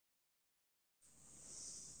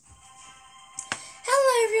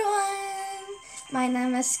My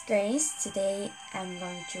name is Grace. Today I'm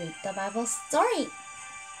going to read the Bible story.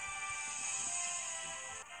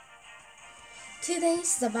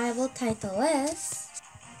 Today's the Bible title is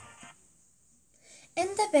In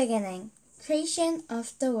the Beginning, Creation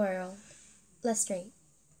of the World. Let's read.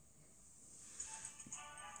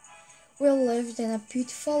 We lived in a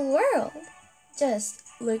beautiful world. Just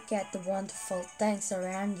look at the wonderful things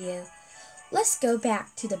around you. Let's go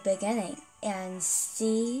back to the beginning and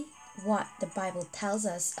see what the Bible tells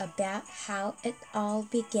us about how it all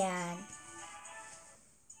began.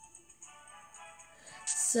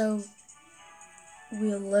 So,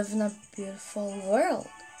 we live in a beautiful world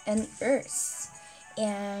and earth,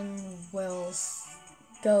 and we'll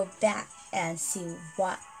go back and see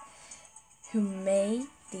who made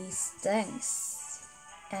these things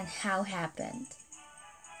and how happened.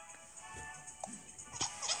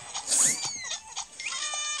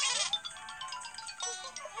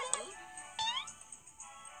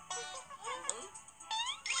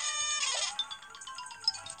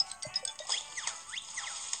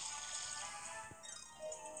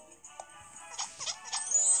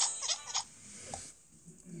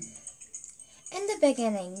 In the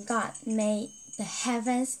beginning, God made the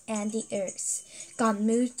heavens and the earth. God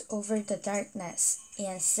moved over the darkness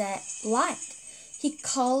and said, "Light." He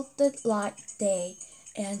called the light day,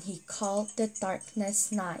 and he called the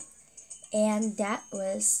darkness night. And that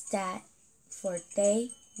was that for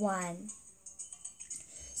day one.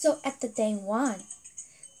 So at the day one,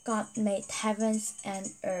 God made heavens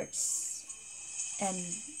and earth, and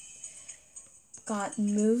God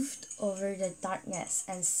moved over the darkness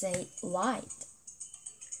and said, "Light."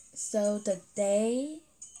 So the day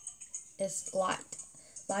is light.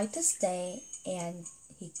 Light is day, and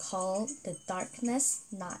he called the darkness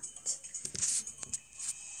night.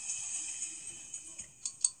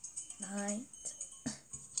 Night.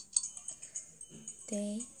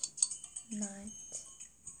 Day. Night.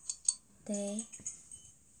 Day.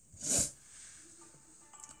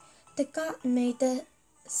 The God made the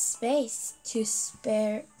space to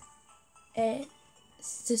spare it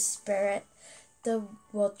the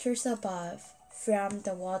waters above from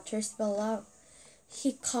the waters below.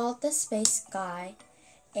 He called the space sky,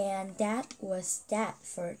 and that was that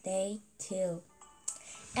for day two.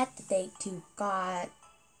 At the day two, God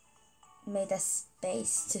made a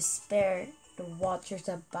space to spare the waters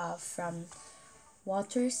above from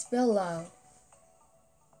waters below,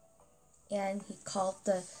 and he called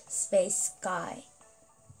the space sky.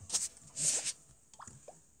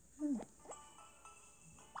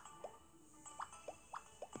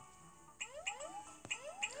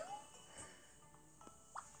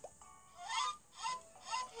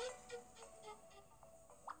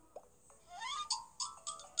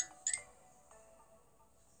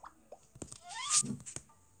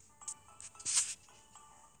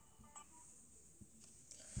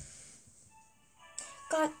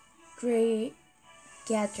 God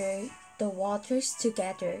gathered the waters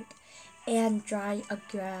together, and dry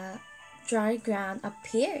ground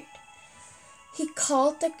appeared. He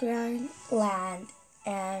called the ground land,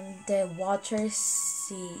 and the waters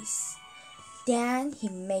seas. Then he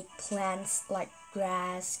made plants like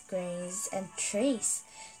grass, grains, and trees.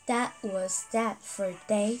 That was that for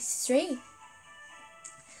day three.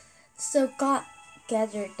 So God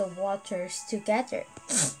gathered the waters together,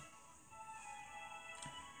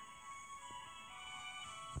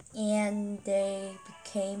 and they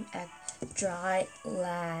became a dry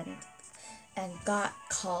land, and God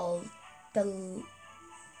called the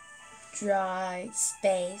dry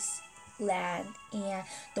space land, and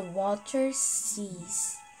the water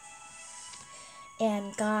seas.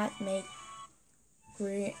 And God made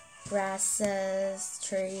grasses,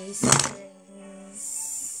 trees,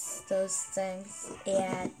 greens, those things.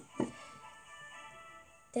 And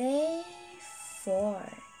day four.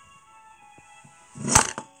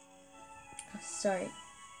 Sorry.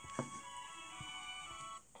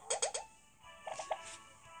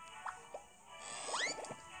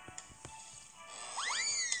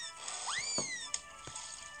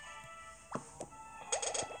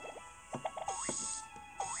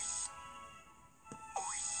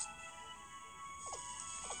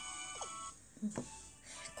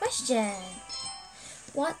 Question: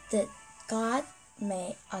 what did God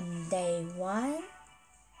make on day one?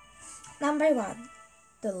 Number one,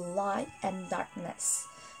 the light and darkness.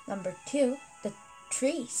 Number two, the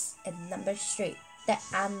trees. And number three, the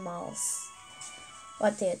animals.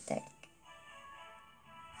 What do you think?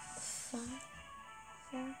 5,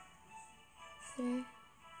 4, 3,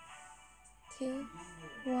 2,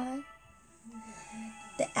 1.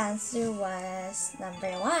 The answer was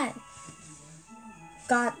number one.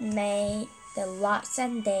 God made the lights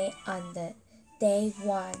and day on the day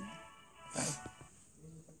one.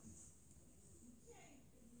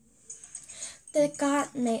 The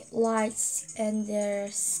God made lights in the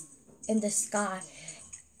sky.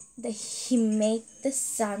 He made the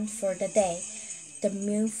sun for the day, the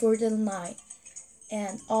moon for the night,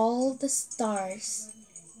 and all the stars.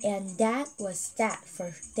 And that was that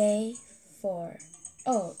for day 4.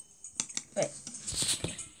 Oh, wait.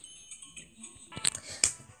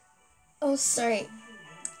 Oh, sorry.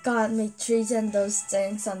 God made trees and those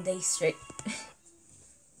things on day 3.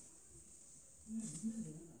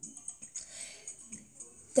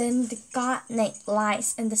 Then the God made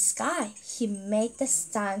lights in the sky. He made the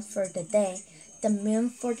sun for the day, the moon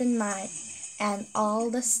for the night, and all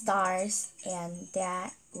the stars, and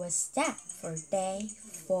that was that for day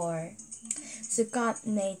 4. So God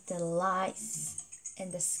made the lights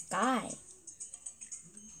in the sky,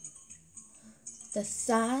 the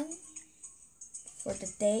sun for the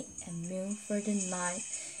day and moon for the night,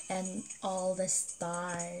 and all the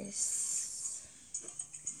stars.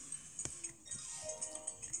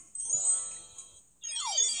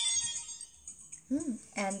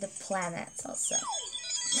 And the planets also.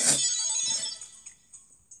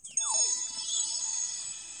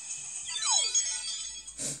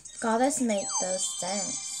 God has made those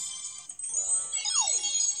things.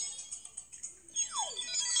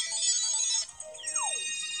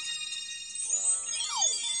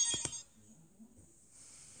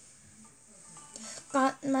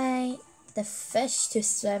 God made the fish to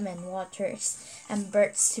swim in waters and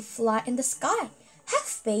birds to fly in the sky.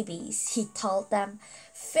 Have babies, he told them.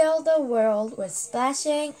 Fill the world with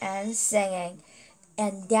splashing and singing.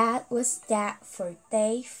 And that was that for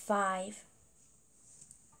day 5.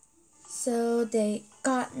 So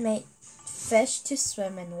God made fish to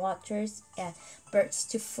swim in waters and birds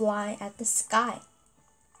to fly at the sky.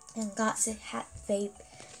 And God said, have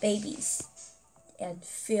babies and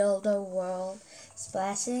fill the world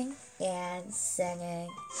splashing and singing.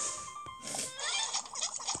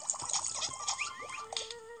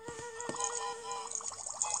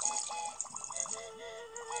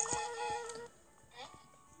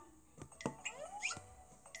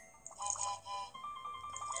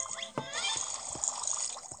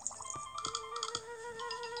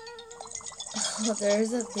 Oh,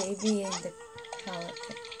 there's a baby in the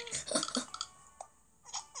pelican.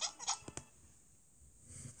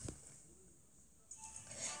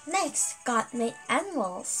 Next, God made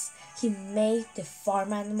animals. He made the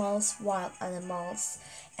farm animals, wild animals,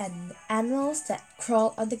 and animals that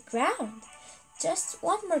crawl on the ground. Just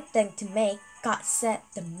one more thing to make, God said,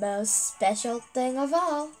 the most special thing of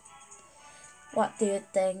all. What do you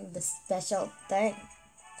think the special thing?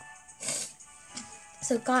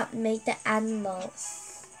 So God made the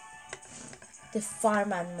animals, the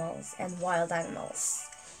farm animals and wild animals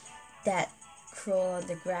that crawl on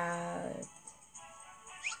the ground.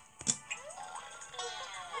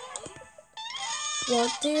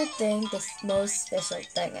 What do you think the most special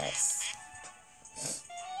thing is?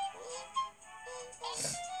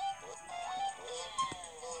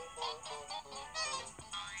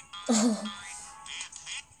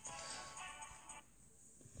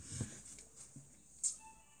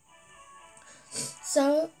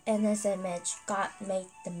 So, in his image, God made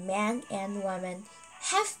the man and woman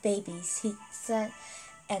have babies, he said,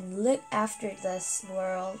 and look after this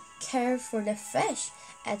world, care for the fish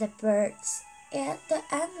and the birds and the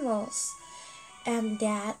animals. And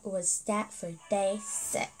that was that for day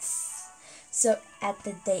 6. So at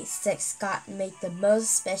the day 6, God made the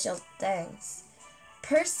most special things.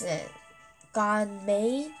 Person, God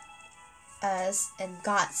made us in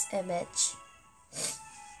God's image.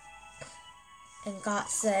 And God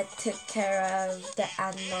said, took care of the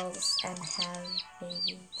animals and have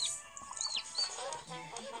babies.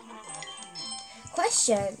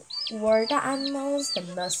 Question, were the animals the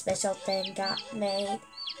most special thing God made?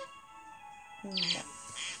 No.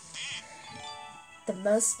 The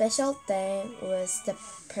most special thing was the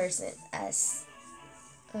person, us.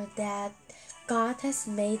 That God has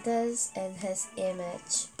made us in his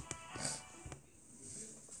image.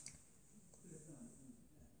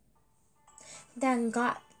 Then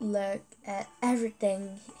God looked at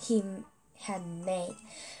everything he had made.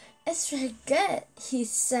 It's very good, he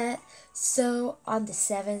said. So on the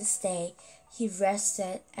 7th day, he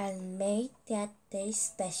rested and made that day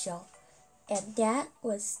special. And that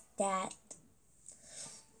was that.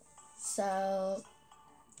 So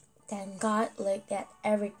then God looked at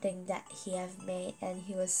everything that he had made, and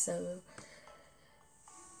he was so...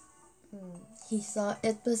 he thought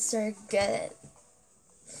it was so good.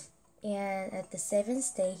 And at the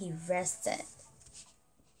 7th day, he rested.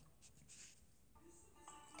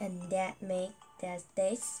 and that make that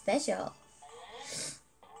day special.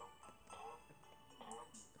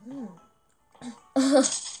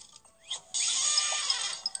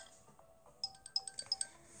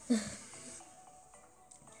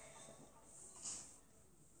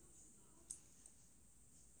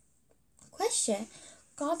 Question.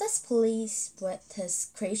 God is pleased with his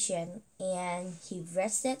creation and he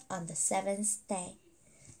rested on the seventh day.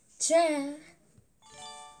 True.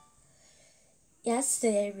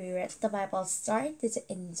 Yesterday we read the Bible story. Did you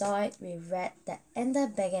enjoy it? We read the in the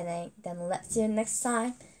beginning. Then let's see you next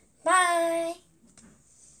time. Bye!